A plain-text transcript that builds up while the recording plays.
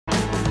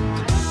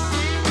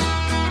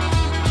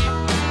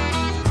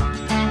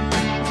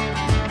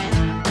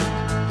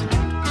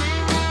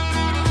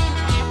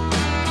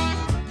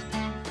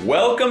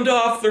welcome to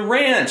Off the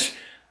Ranch.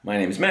 My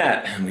name's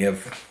Matt, and we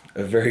have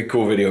a very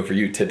cool video for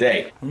you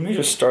today. Let me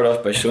just start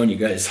off by showing you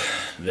guys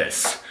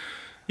this.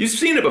 You've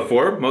seen it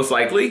before, most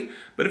likely,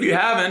 but if you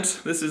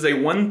haven't, this is a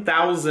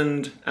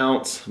 1,000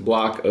 ounce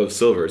block of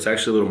silver. It's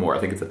actually a little more. I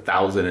think it's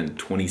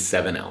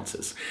 1,027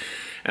 ounces.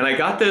 And I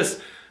got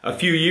this a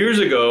few years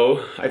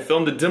ago. I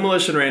filmed a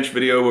Demolition Ranch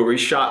video where we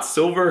shot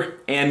silver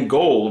and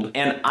gold,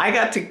 and I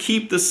got to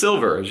keep the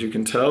silver. As you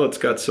can tell, it's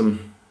got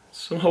some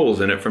holes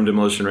in it from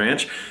Demolition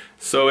Ranch.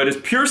 So it is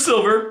pure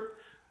silver,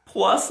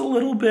 plus a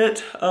little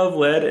bit of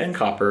lead and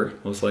copper,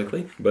 most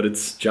likely, but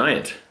it's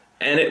giant.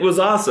 And it was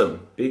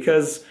awesome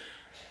because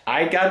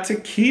I got to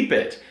keep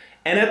it.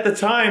 And at the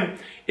time,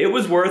 it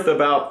was worth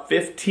about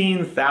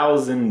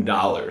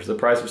 $15,000. The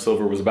price of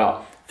silver was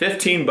about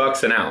 15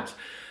 bucks an ounce.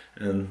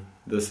 And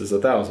this is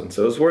 1,000.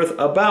 So it was worth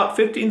about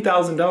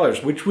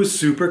 $15,000, which was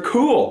super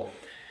cool.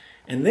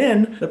 And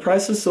then the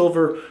price of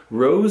silver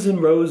rose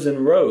and rose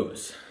and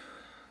rose.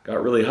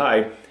 Got really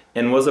high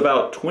and was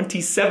about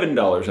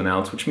 $27 an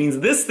ounce, which means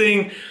this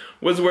thing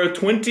was worth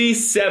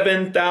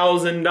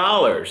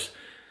 $27,000.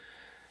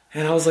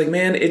 And I was like,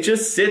 man, it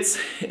just sits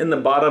in the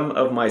bottom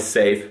of my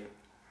safe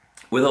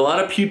with a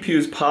lot of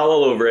pew-pews piled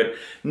all over it,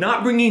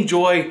 not bringing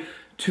joy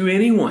to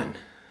anyone.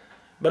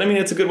 But I mean,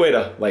 it's a good way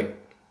to like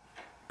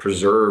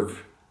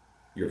preserve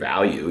your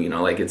value, you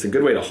know, like it's a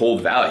good way to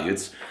hold value.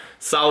 It's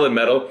solid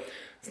metal.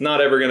 It's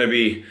not ever gonna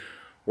be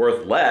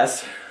worth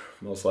less,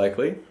 most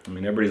likely. I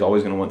mean, everybody's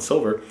always gonna want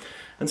silver.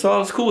 And so I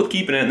was cool with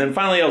keeping it. And then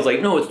finally I was like,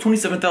 no, it's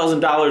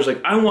 $27,000.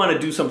 Like, I wanna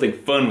do something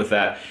fun with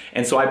that.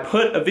 And so I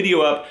put a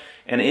video up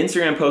and an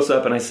Instagram post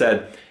up and I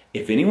said,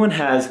 if anyone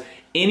has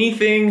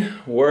anything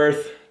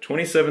worth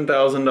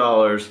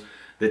 $27,000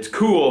 that's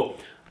cool,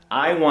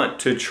 I want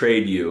to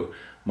trade you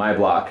my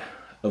block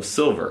of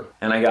silver.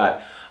 And I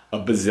got a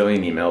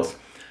bazillion emails.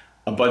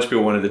 A bunch of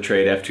people wanted to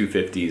trade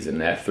F-250s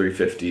and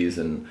F-350s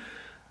and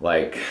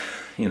like,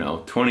 you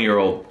know,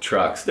 20-year-old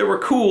trucks. They were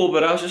cool,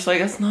 but I was just like,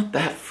 that's not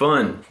that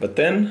fun. But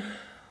then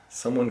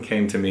someone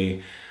came to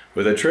me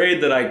with a trade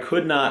that I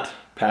could not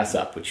pass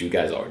up, which you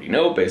guys already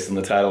know based on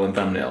the title and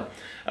thumbnail.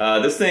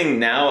 This thing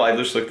now, I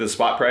just looked at the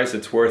spot price,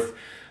 it's worth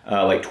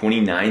like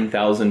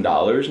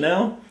 $29,000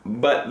 now.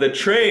 But the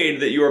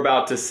trade that you're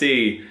about to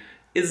see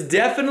is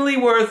definitely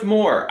worth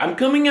more. I'm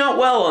coming out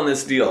well on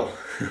this deal.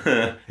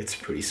 It's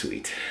pretty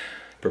sweet.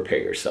 Prepare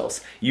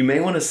yourselves. You may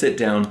want to sit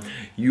down.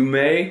 You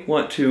may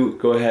want to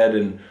go ahead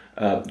and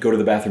go to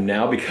the bathroom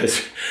now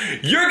because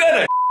you're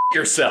gonna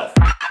yourself.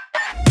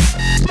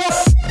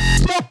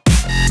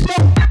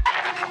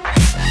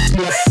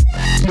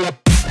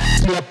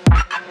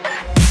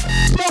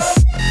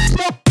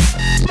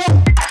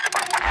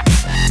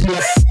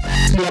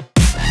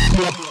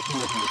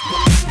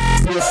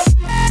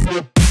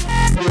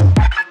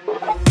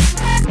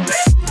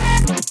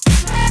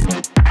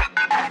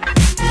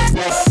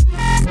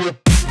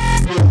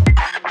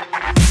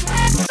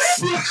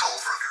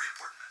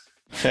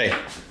 Hey.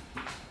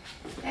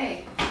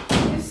 Hey,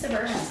 there's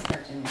Suburban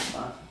parked in your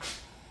spot.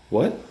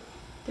 What?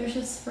 There's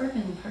a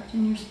Suburban parked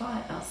in your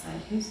spot outside.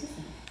 Whose is it?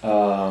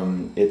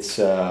 It's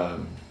I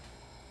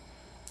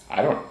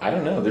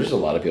don't know. There's a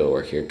lot of people that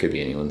work here. It could be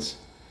anyone's.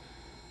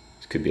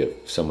 It could be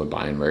someone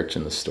buying merch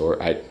in the store.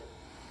 They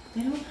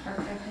don't park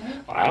right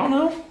there. I don't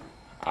know.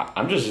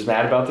 I'm just as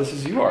mad about this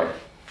as you are.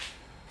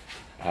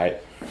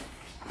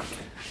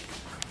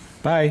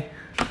 Bye.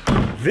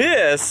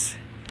 This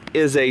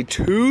is a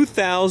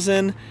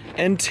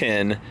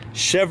 2010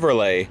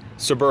 Chevrolet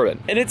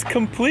Suburban, and it's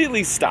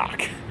completely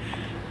stock.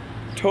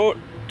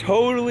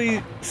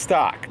 Totally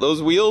stock.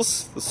 Those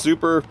wheels, the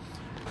super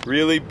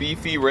really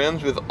beefy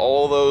rims with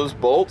all those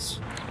bolts,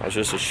 that's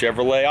just a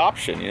Chevrolet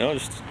option, you know,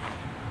 just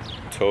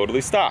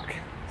totally stock.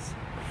 It's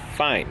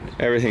fine.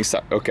 Everything's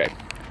stock. Okay,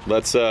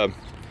 let's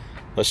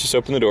just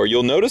open the door.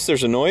 You'll notice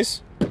there's a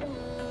noise.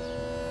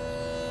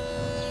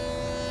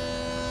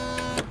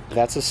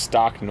 That's a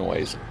stock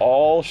noise.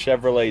 All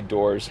Chevrolet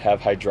doors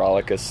have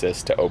hydraulic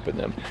assist to open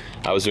them.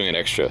 I was doing it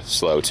extra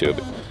slow too,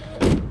 but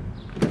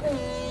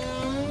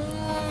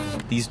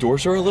these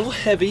doors are a little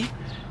heavy,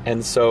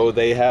 and so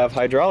they have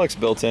hydraulics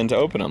built in to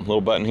open them. Little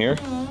button here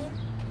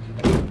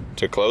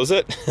to close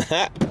it.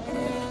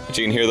 But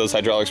you can hear those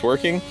hydraulics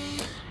working.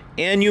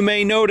 And you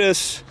may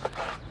notice,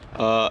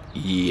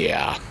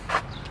 yeah,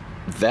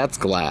 that's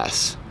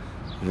glass.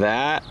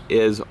 That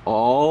is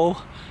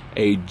all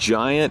a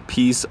giant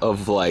piece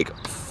of like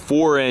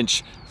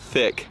 4-inch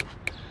thick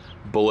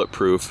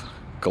bulletproof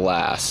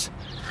glass.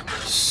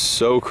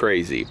 So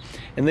crazy.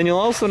 And then you'll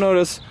also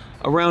notice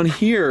around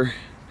here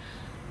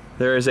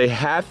there is a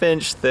 1/2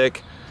 inch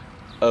thick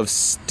of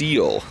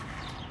steel,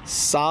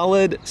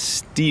 solid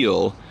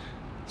steel,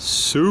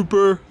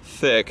 super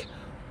thick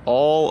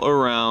all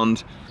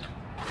around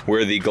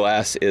where the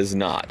glass is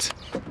not.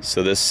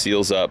 So this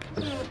seals up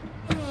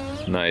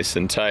nice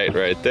and tight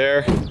right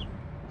there.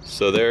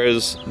 So there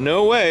is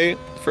no way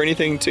for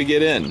anything to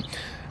get in.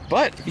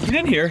 But if you get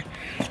in here,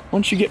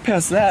 once you get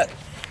past that,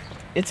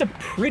 it's a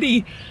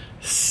pretty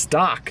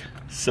stock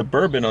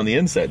Suburban on the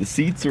inside. The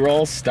seats are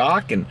all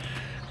stock, and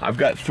I've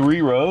got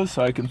 3 rows,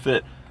 so I can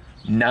fit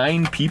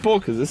 9 people,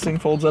 because this thing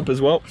folds up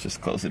as well.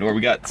 Just close the door.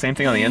 We got same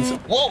thing on the inside.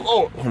 Whoa,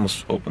 oh,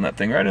 almost opened that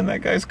thing right in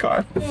that guy's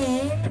car.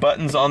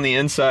 Buttons on the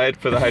inside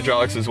for the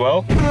hydraulics as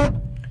well.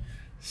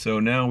 So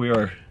now we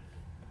are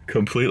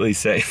completely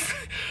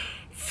safe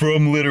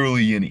from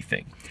literally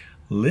anything.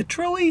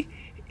 Literally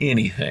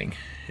anything.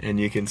 And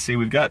you can see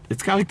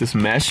it's got like this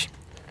mesh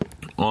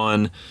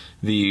on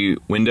the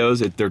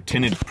windows. They're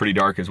tinted pretty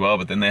dark as well,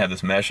 but then they have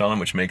this mesh on them,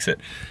 which makes it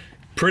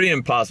pretty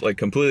impossible, like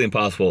completely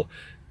impossible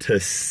to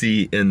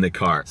see in the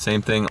car.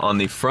 Same thing on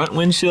the front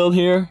windshield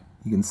here.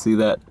 You can see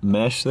that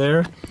mesh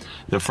there.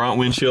 The front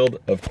windshield,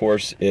 of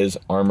course, is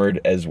armored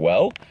as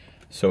well.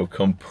 So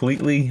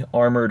completely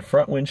armored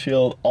front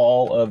windshield,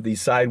 all of the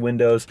side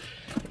windows,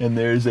 and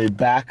there's a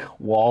back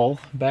wall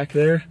back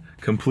there,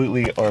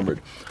 completely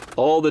armored.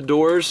 All the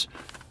doors,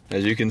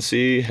 as you can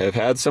see, have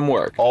had some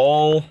work.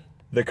 All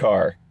the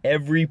car,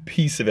 every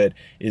piece of it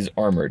is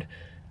armored.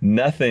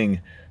 Nothing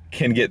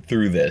can get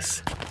through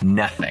this.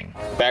 Nothing.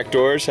 Back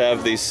doors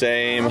have the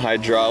same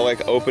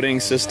hydraulic opening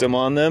system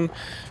on them.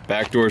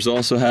 Back doors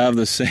also have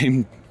the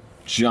same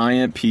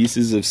giant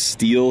pieces of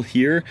steel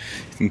here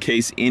in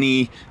case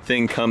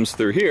anything comes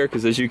through here,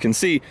 because as you can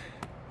see,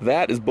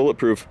 that is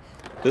bulletproof.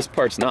 This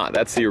part's not.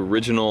 That's the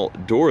original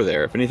door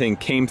there. If anything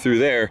came through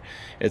there,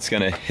 it's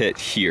gonna hit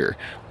here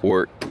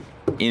or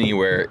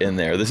anywhere in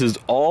there. This is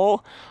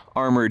all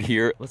armored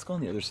here. Let's go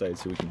on the other side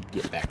so we can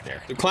get back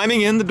there. So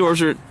climbing in, the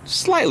doors are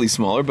slightly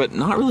smaller, but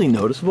not really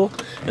noticeable.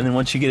 And then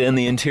once you get in,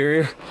 the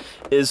interior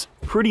is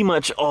pretty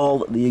much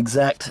all the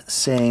exact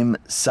same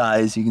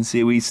size. You can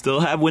see we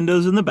still have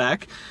windows in the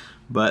back,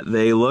 but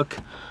they look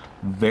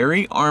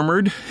very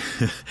armored.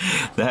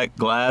 That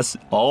glass,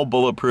 all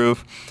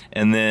bulletproof.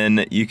 And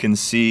then you can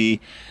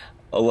see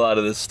a lot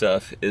of this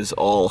stuff is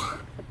all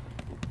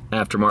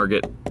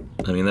aftermarket.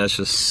 I mean, that's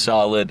just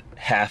solid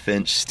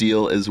 1/2-inch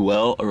steel as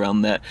well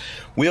around that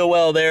wheel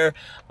well there.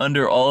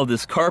 Under all of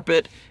this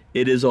carpet,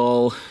 it is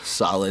all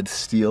solid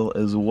steel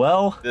as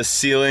well. The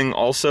ceiling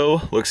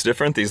also looks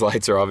different. These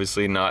lights are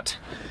obviously not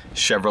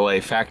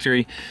Chevrolet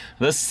factory.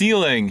 The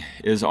ceiling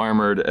is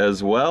armored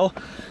as well.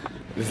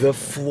 The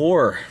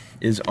floor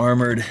is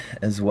armored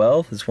as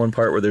well. This one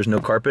part where there's no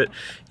carpet,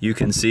 you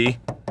can see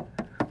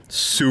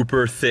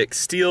super thick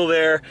steel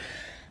there.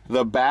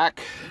 The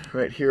back,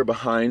 right here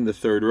behind the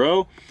 3rd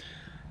row,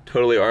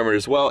 totally armored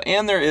as well.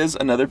 And there is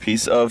another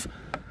piece of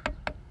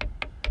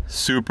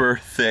super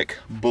thick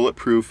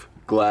bulletproof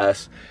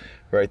glass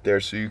right there,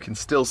 so you can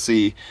still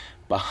see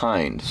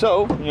behind.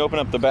 So when you open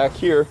up the back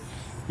here,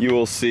 you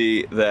will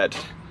see that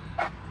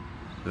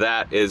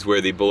that is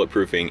where the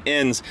bulletproofing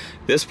ends.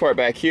 This part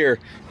back here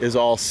is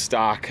all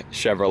stock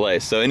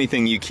Chevrolet. So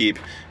anything you keep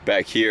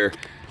back here,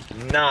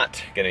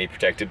 not gonna be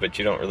protected, but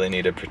you don't really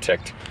need to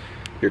protect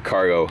your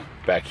cargo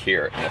back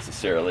here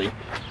necessarily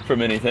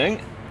from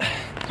anything.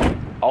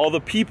 All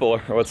the people are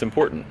what's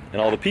important,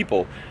 and all the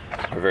people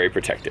are very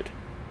protected.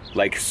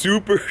 Like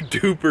super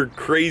duper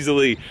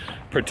crazily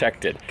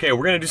protected. Okay,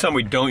 we're gonna do something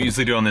we don't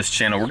usually do on this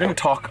channel. We're gonna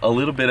talk a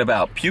little bit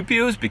about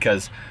pew-pews,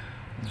 because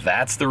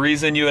that's the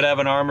reason you would have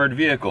an armored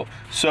vehicle.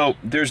 So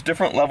there's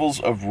different levels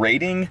of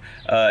rating,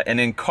 and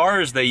in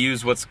cars they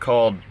use what's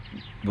called,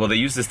 well, they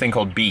use this thing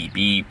called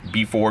B4,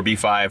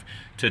 B5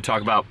 to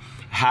talk about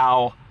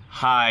how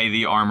high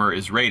the armor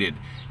is rated.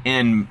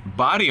 In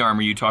body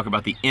armor, you talk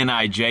about the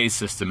NIJ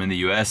system in the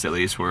US at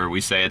least, where we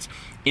say it's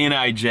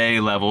NIJ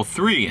level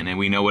 3, and then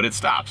we know what it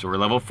stops, or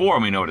level 4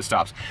 and we know what it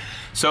stops.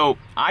 So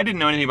I didn't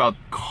know anything about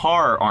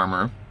car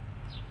armor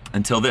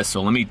until this,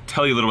 so let me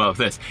tell you a little about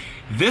this.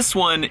 This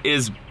one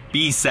is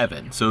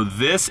B7, so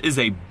this is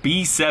a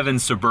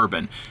B7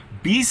 Suburban.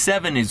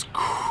 B7 is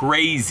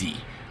crazy,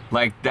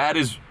 like that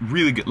is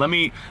really good. Let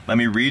me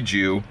read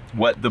you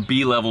what the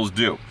B levels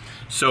do.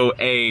 So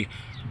a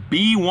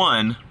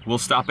B1 will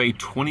stop a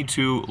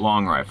 .22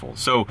 long rifle.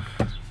 So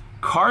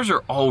cars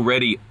are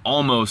already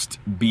almost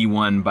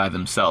B1 by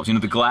themselves. You know,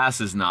 the glass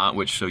is not,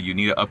 which, so you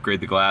need to upgrade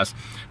the glass.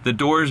 The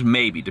doors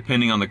maybe,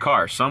 depending on the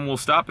car. Some will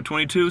stop at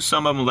 .22,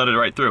 some of them will let it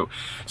right through.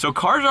 So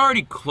cars are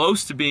already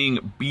close to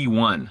being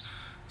B1.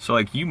 So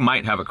like you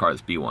might have a car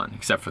that's B1,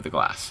 except for the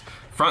glass.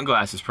 Front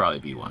glass is probably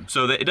B1.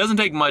 So it doesn't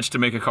take much to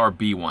make a car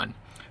B1.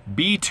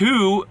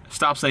 B2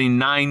 stops a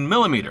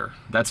 9mm.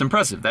 That's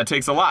impressive. That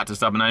takes a lot to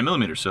stop a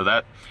 9mm. So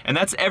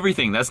that's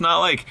everything. That's not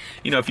like,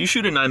 you know, if you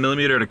shoot a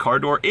 9mm at a car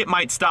door, it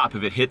might stop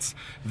if it hits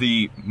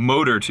the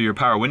motor to your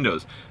power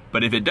windows.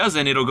 But if it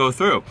doesn't, it'll go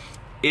through.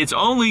 It's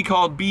only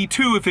called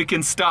B2 if it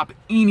can stop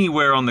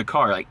anywhere on the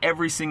car. Like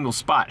every single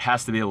spot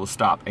has to be able to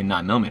stop a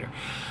 9mm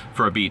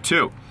for a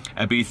B2.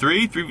 A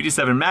B3,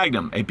 357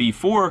 Magnum. A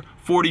B4,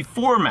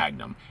 44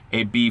 Magnum.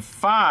 A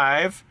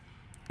B5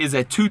 is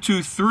a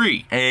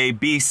 223. A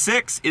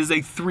B6 is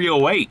a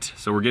 308.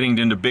 So we're getting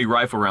into big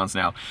rifle rounds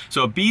now.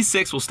 So a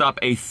B6 will stop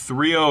a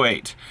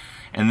 308.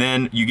 and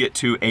then you get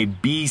to a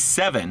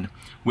B7,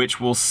 which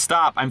will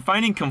stop. I'm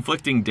finding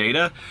conflicting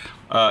data.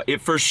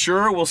 It for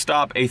sure will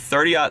stop a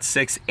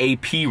 30-06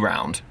 AP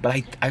round,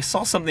 but I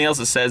saw something else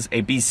that says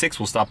a B6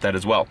 will stop that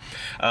as well.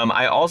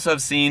 I also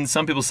have seen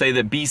some people say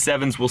that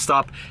B7s will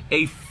stop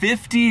a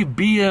 50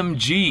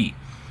 BMG,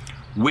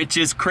 which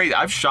is crazy.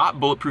 I've shot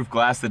bulletproof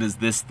glass that is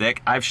this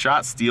thick. I've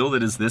shot steel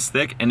that is this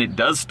thick, and it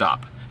does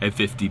stop a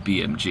 50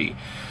 BMG.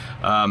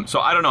 So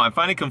I don't know, I'm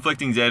finding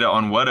conflicting data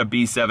on what a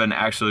B7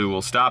 actually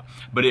will stop,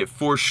 but it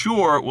for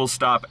sure will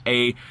stop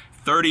a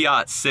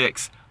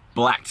 30-06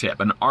 black tip,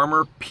 an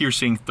armor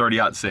piercing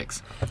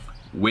 30-06,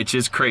 which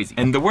is crazy.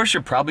 And the worst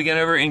you're probably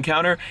gonna ever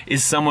encounter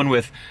is someone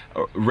with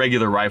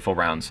regular rifle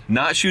rounds,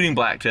 not shooting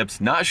black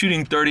tips, not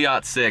shooting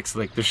 30-06,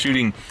 like they're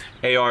shooting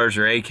ARs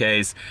or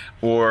AKs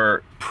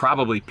or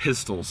probably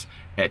pistols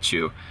at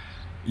you.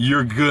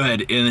 You're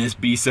good in this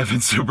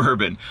B7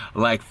 Suburban,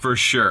 like for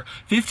sure.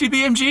 50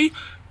 BMG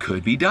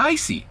could be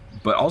dicey,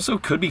 but also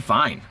could be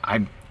fine.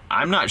 I'm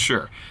not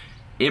sure.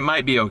 It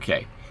might be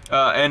okay.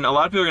 And a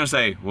lot of people are gonna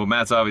say, well,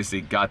 Matt's obviously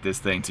got this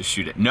thing to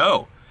shoot it.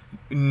 No,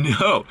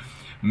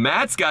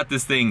 Matt's got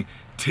this thing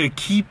to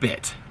keep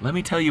it. Let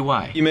me tell you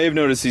why. You may have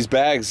noticed these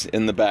bags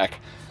in the back.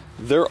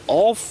 They're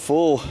all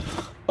full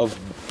of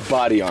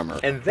body armor.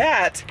 And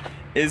that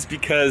is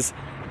because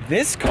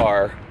this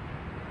car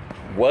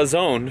was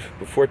owned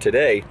before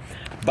today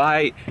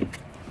by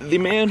the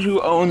man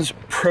who owns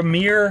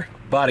Premier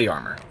Body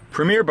Armor.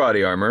 Premier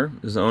Body Armor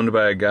is owned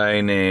by a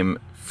guy named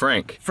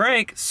Frank.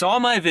 Frank saw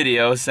my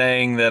video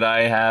saying that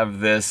I have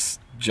this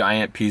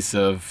giant piece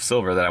of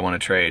silver that I want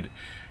to trade,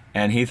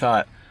 and he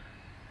thought,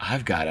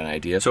 I've got an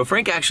idea. So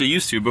Frank actually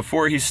used to,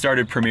 before he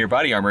started Premier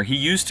Body Armor, he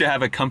used to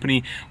have a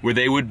company where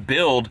they would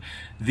build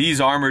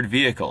these armored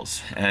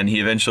vehicles, and he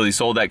eventually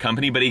sold that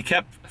company, but he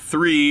kept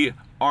 3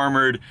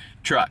 armored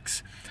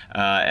trucks.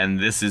 And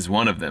this is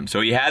one of them.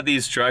 So he had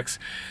these trucks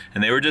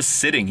and they were just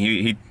sitting.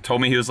 He told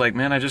me, he was like,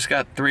 man, I just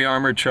got 3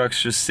 armored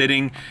trucks just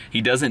sitting.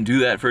 He doesn't do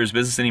that for his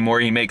business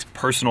anymore. He makes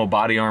personal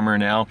body armor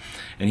now.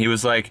 And he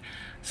was like,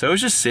 so it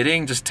was just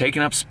sitting, just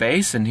taking up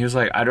space. And he was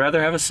like, I'd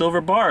rather have a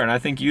silver bar and I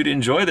think you'd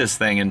enjoy this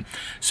thing. And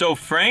so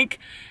Frank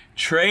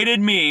traded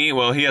me,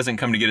 well, he hasn't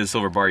come to get his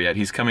silver bar yet.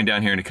 He's coming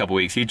down here in a couple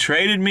weeks. He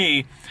traded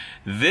me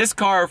this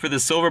car for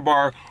the silver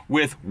bar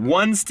with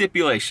one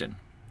stipulation.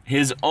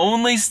 His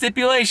only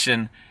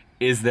stipulation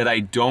is that I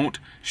don't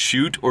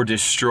shoot or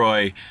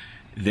destroy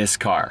this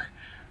car.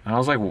 And I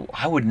was like, well,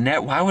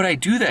 why would I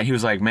do that? He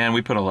was like, man,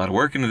 we put a lot of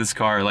work into this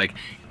car. Like,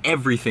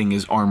 everything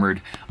is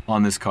armored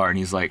on this car. And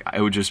he's like,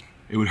 it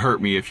would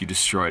hurt me if you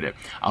destroyed it.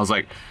 I was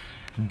like,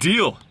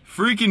 deal,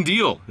 freaking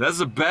deal. That's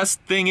the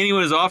best thing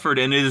anyone has offered,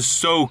 and it is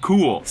so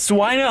cool.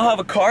 So I now have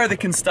a car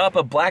that can stop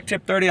a black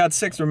tip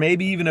 30-06 or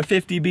maybe even a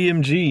 50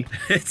 BMG.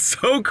 It's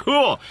so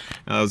cool.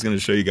 I was gonna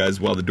show you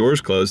guys while the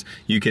door's closed.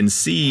 You can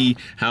see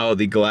how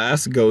the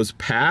glass goes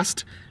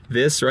past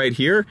this right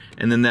here,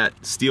 and then that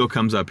steel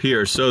comes up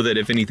here so that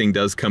if anything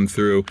does come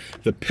through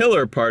the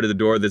pillar part of the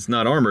door that's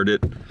not armored,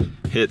 it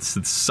hits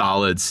the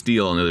solid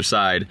steel on the other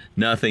side.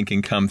 Nothing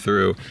can come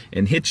through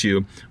and hit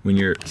you when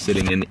you're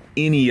sitting in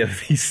any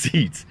of these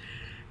seats.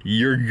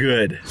 You're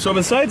good. So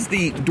besides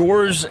the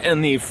doors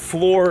and the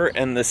floor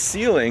and the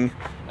ceiling,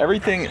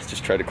 everything,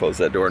 just tried to close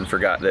that door and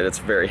forgot that it's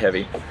very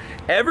heavy.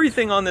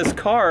 Everything on this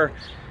car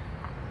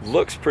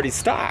looks pretty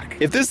stock.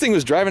 If this thing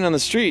was driving on the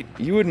street,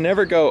 you would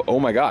never go, oh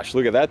my gosh,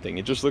 look at that thing.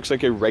 It just looks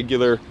like a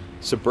regular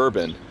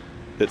Suburban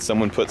that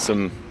someone put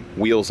some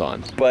wheels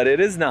on. But it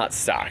is not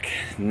stock,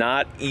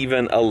 not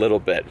even a little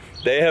bit.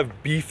 They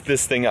have beefed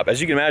this thing up.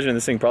 As you can imagine,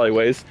 this thing probably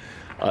weighs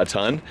a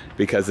ton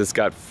because it's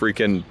got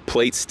freaking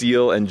plate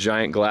steel and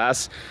giant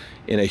glass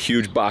in a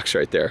huge box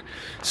right there.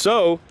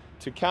 So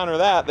to counter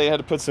that, they had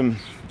to put some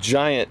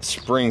giant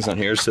springs on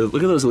here. So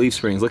look at those leaf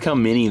springs. Look how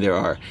many there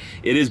are.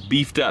 It is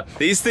beefed up.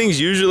 These things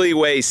usually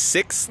weigh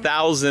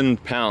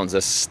 6,000 pounds.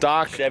 A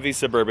stock Chevy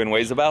Suburban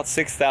weighs about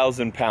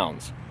 6,000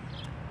 pounds.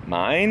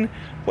 Mine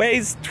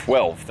weighs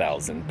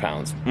 12,000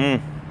 pounds.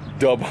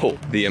 Double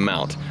the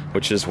amount,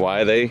 which is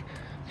why they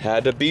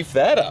had to beef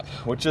that up,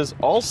 which is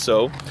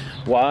also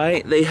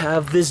why they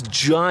have this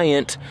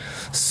giant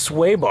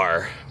sway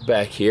bar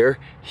back here.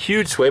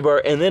 Huge sway bar,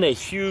 and then a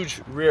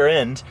huge rear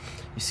end.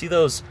 You see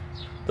those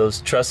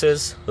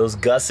trusses, those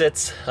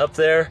gussets up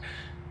there?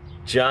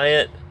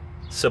 Giant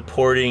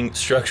supporting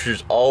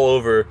structures all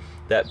over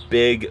that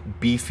big,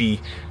 beefy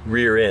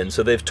rear end.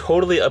 So they've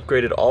totally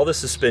upgraded all the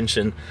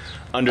suspension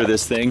under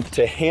this thing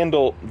to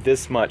handle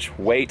this much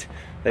weight.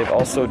 They've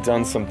also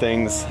done some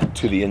things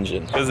to the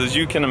engine, because as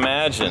you can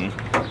imagine,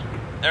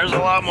 there's a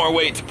lot more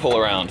weight to pull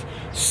around.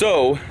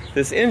 So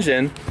this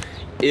engine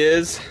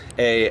is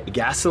a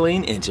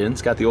gasoline engine.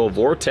 It's got the old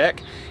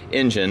Vortec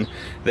engine.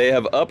 They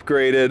have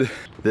upgraded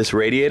this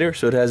radiator,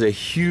 so it has a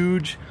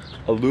huge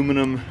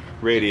aluminum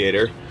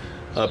radiator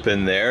up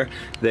in there.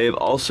 They've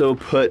also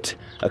put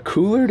a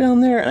cooler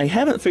down there, and I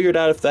haven't figured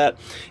out if that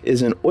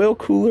is an oil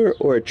cooler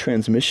or a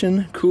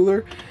transmission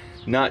cooler.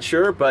 Not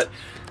sure, but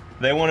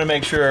they want to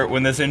make sure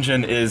when this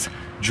engine is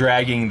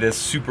dragging this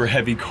super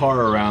heavy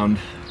car around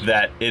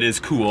that it is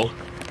cool.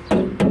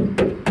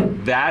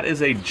 that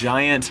is a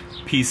giant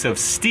piece of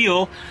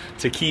steel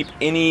to keep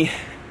any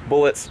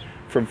bullets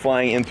from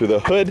flying in through the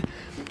hood.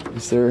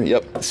 Is there,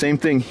 yep, same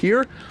thing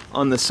here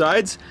on the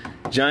sides.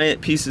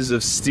 Giant pieces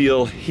of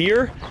steel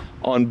here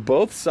on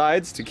both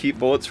sides to keep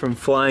bullets from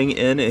flying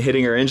in and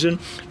hitting our engine.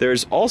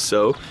 There's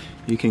also,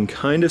 you can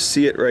kind of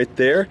see it right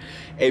there,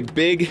 a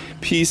big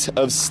piece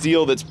of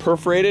steel that's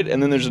perforated,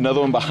 and then there's another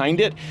one behind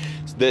it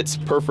that's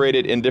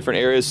perforated in different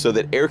areas so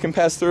that air can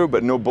pass through,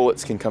 but no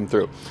bullets can come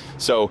through.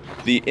 So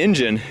the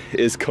engine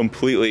is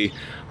completely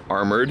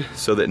armored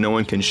so that no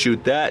one can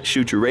shoot that,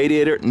 shoot your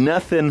radiator,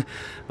 nothing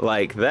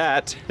like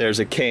that. There's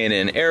a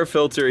K&N air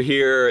filter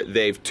here.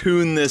 They've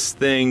tuned this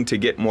thing to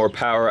get more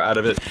power out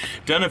of it.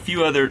 Done a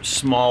few other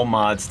small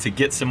mods to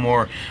get some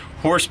more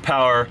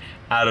horsepower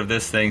out of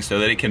this thing so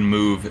that it can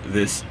move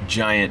this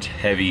giant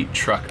heavy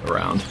truck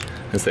around.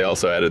 As they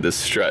also added this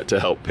strut to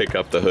help pick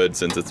up the hood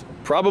since it's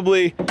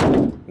probably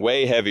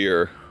way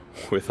heavier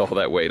with all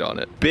that weight on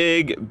it.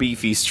 Big,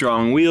 beefy,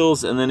 strong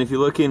wheels, and then if you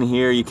look in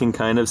here, you can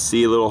kind of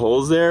see little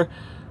holes there.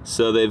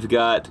 So they've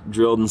got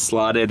drilled and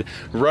slotted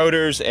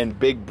rotors and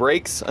big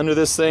brakes under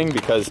this thing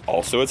because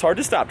also it's hard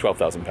to stop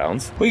 12,000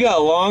 pounds. We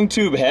got long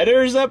tube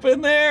headers up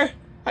in there.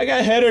 I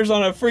got headers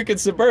on a freaking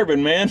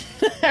Suburban, man.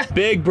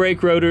 Big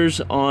brake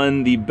rotors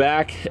on the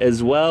back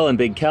as well and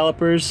big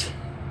calipers.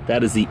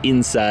 That is the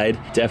inside.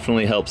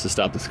 Definitely helps to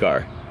stop this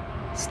car.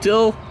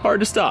 Still hard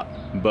to stop,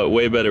 but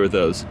way better with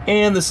those.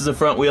 And this is a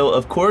front wheel.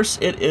 Of course,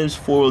 it is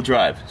four-wheel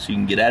drive, so you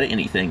can get at it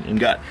anything. And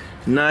got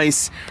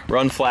nice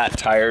run flat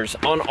tires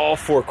on all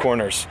four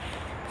corners,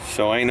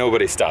 so ain't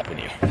nobody stopping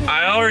you.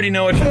 I already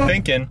know what you're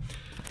thinking.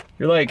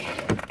 You're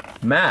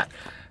like, Matt,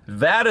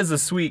 that is a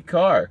sweet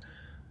car,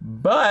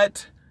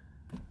 but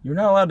you're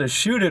not allowed to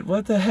shoot it.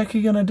 What the heck are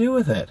you gonna do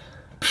with it?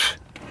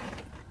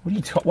 What are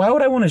you why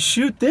would I want to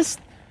shoot this?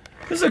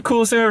 This is the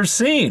coolest thing I've ever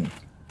seen.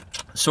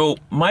 So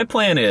my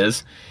plan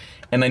is,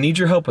 and I need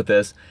your help with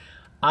this,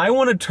 I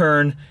want to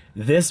turn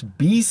this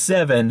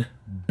B7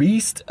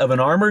 beast of an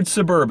armored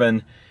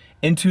Suburban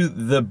into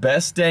the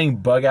best dang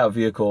bug out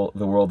vehicle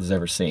the world has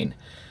ever seen.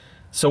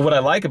 So what I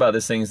like about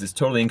this thing is it's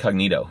totally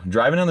incognito.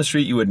 Driving down the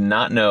street, you would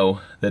not know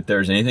that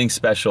there's anything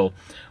special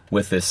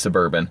with this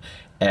Suburban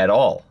at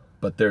all.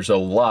 But there's a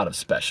lot of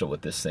special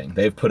with this thing.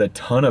 They've put a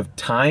ton of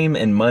time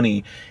and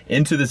money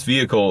into this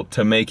vehicle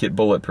to make it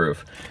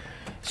bulletproof.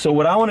 So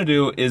what I want to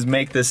do is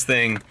make this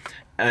thing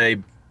a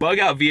bug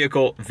out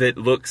vehicle that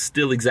looks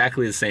still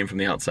exactly the same from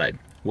the outside.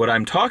 What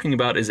I'm talking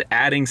about is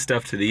adding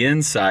stuff to the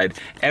inside,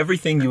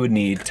 everything you would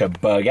need to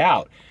bug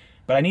out.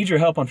 But I need your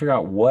help on figuring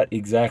out what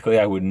exactly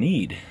I would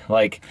need.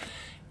 Like,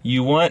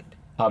 you want,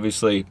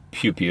 obviously,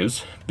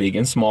 pew-pews, big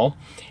and small,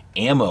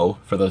 ammo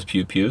for those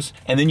pew-pews,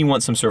 and then you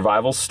want some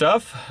survival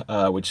stuff,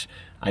 which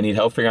I need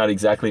help figuring out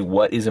exactly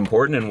what is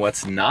important and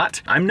what's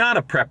not. I'm not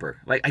a prepper.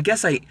 Like, I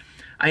guess I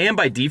am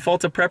by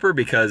default a prepper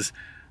because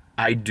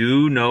I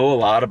do know a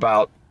lot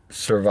about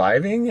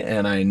surviving,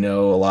 and I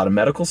know a lot of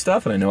medical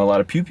stuff, and I know a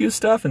lot of pew-pew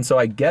stuff, and so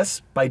I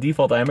guess by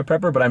default I am a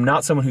prepper, but I'm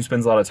not someone who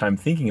spends a lot of time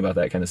thinking about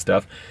that kind of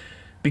stuff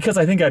because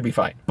I think I'd be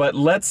fine. But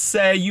let's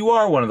say you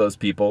are one of those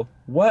people.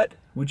 What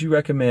would you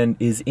recommend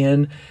is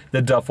in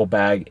the duffel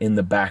bag in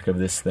the back of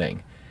this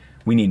thing?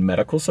 We need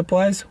medical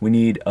supplies. We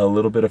need a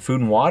little bit of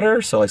food and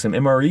water, so like some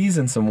MREs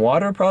and some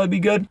water would probably be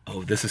good.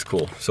 Oh, this is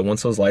cool. So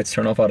once those lights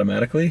turn off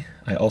automatically,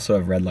 I also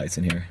have red lights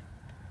in here.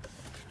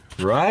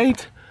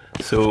 Right?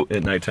 So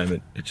at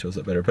nighttime it shows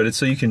up better. But it's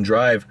so you can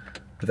drive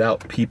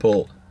without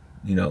people,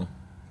 you know,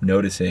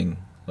 noticing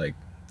like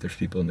there's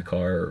people in the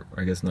car, or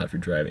I guess not if you're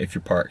driving, if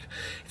you're parked.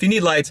 If you need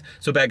lights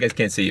so bad guys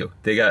can't see you,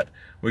 we got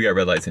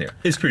red lights in here.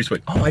 It's pretty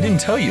sweet. Oh, I didn't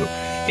tell you.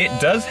 It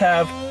does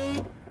have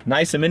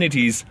nice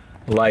amenities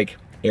like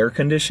air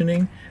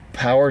conditioning,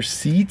 power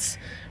seats,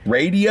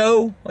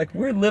 radio. Like,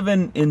 we're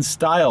living in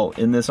style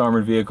in this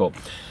armored vehicle.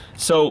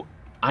 So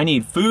I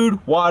need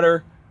food,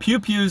 water,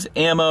 pew-pews,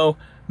 ammo,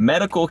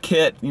 medical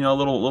kit, you know,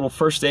 little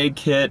first aid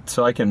kit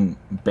so I can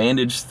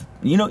bandage,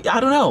 you know, I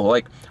don't know.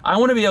 Like, I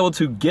want to be able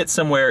to get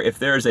somewhere if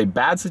there's a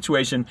bad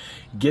situation,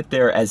 get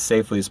there as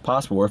safely as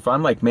possible. Or if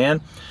I'm like,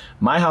 man,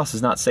 my house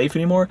is not safe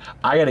anymore,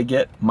 I got to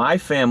get my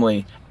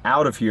family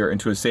out of here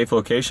into a safe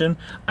location.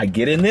 I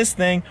get in this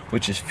thing,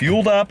 which is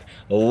fueled up,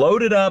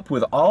 loaded up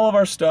with all of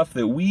our stuff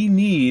that we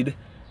need,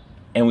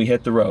 and we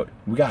hit the road.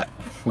 We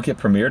get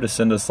Premier to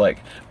send us like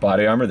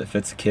body armor that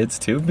fits the kids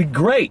too. It'd be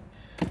great.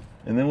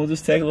 And then we'll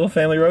just take a little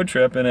family road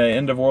trip in an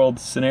end of world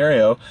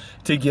scenario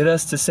to get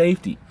us to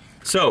safety.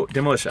 So,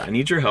 Demolition, I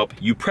need your help,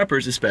 you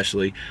preppers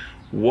especially.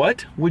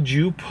 What would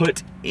you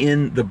put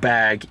in the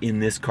bag in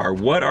this car?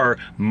 What are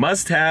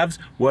must-haves?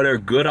 What are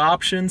good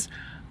options?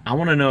 I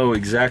want to know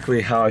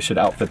exactly how I should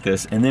outfit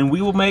this, and then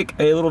we will make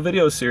a little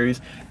video series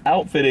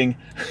outfitting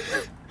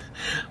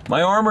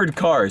my armored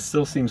car. It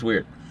still seems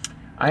weird.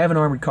 I have an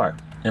armored car,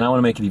 and I want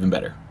to make it even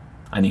better.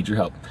 I need your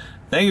help.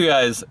 thank you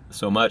guys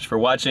so much for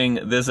watching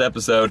this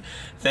episode.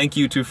 Thank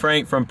you to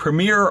Frank from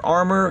Premier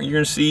Armor. You're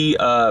gonna see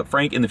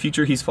Frank in the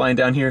future. He's flying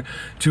down here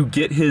to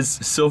get his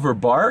silver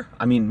bar.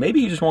 I mean,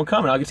 maybe he just won't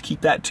come and I'll get to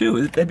keep that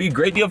too. That'd be a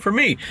great deal for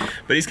me.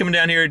 But he's coming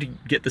down here to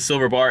get the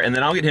silver bar, and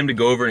then I'll get him to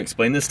go over and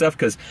explain this stuff,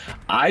 because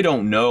I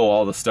don't know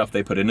all the stuff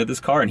they put into this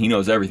car, and he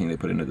knows everything they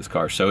put into this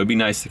car. So it'd be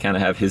nice to kind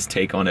of have his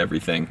take on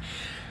everything.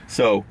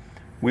 So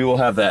we will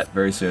have that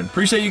very soon.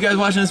 Appreciate you guys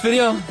watching this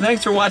video.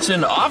 Thanks for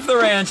watching Off the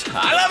Ranch.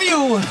 I love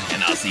you,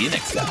 and I'll see you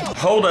next time.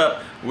 Hold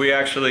up, we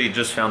actually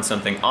just found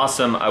something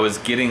awesome. I was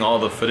getting all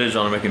the footage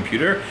on my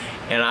computer,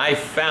 and I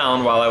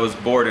found, while I was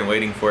bored and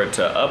waiting for it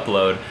to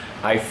upload,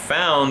 I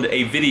found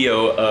a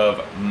video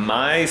of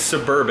my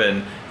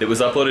Suburban that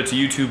was uploaded to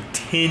YouTube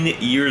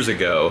 10 years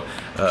ago.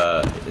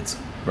 It's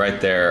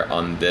right there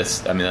on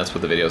this. I mean, that's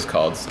what the video is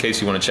called, in case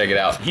you want to check it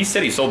out. He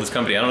said he sold this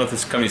company. I don't know if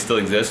this company still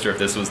exists or if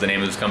this was the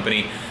name of this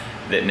company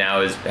that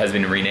now has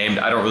been renamed.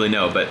 I don't really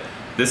know, but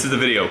this is the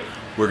video.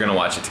 We're gonna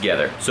watch it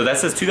together. So that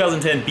says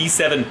 2010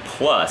 B7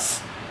 Plus,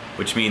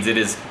 which means it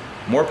is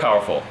more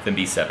powerful than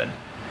B7.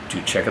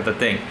 Dude, check out the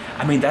thing.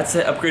 I mean, that's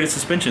the upgraded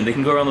suspension. They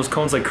can go around those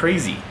cones like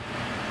crazy.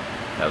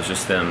 That was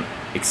just them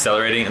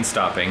accelerating and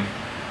stopping.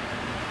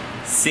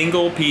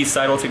 Single piece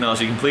sidewall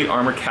technology, complete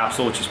armor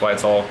capsule, which is why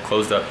it's all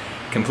closed up.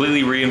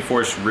 Completely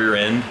reinforced rear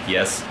end,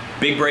 yes.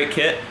 Big brake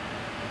kit,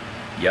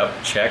 yep,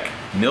 check.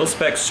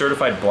 Mil-spec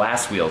certified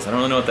blast wheels. I don't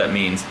really know what that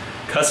means.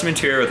 Custom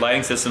interior with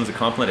lighting systems that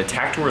complement a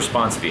tactical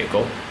response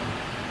vehicle.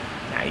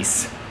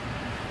 Nice.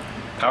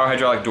 Power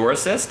hydraulic door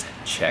assist.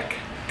 Check.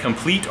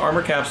 Complete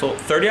armor capsule.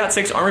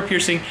 30-06 armor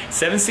piercing.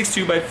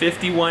 7.62 by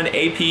 51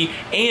 AP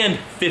and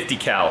 50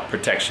 cal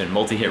protection.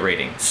 Multi-hit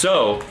rating.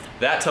 So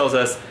that tells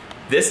us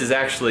this is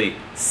actually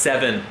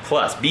 7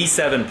 plus.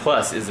 B7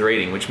 plus is the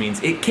rating, which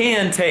means it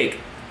can take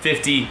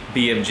 50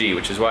 BMG,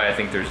 which is why I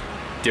think there's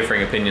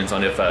differing opinions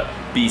on if a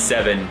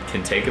B7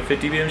 can take a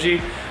 50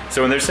 BMG.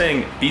 So when they're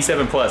saying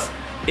B7 plus,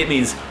 it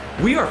means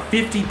we are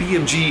 50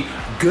 BMG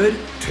good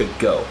to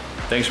go.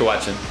 Thanks for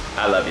watching.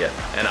 I love you,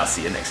 and I'll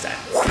see you next time.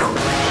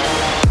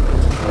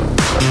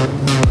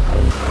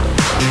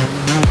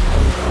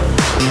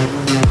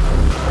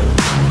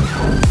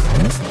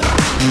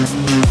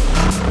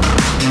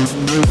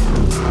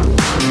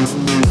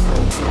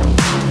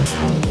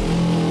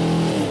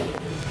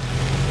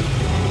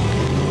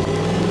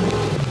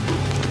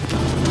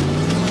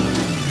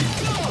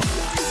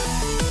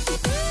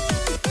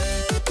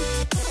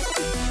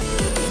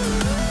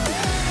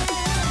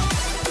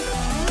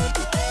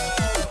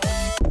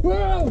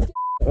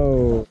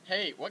 Oh.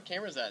 Hey, what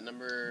camera is that?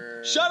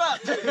 Number... Shut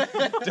up!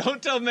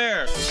 Don't tell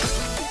Mayor.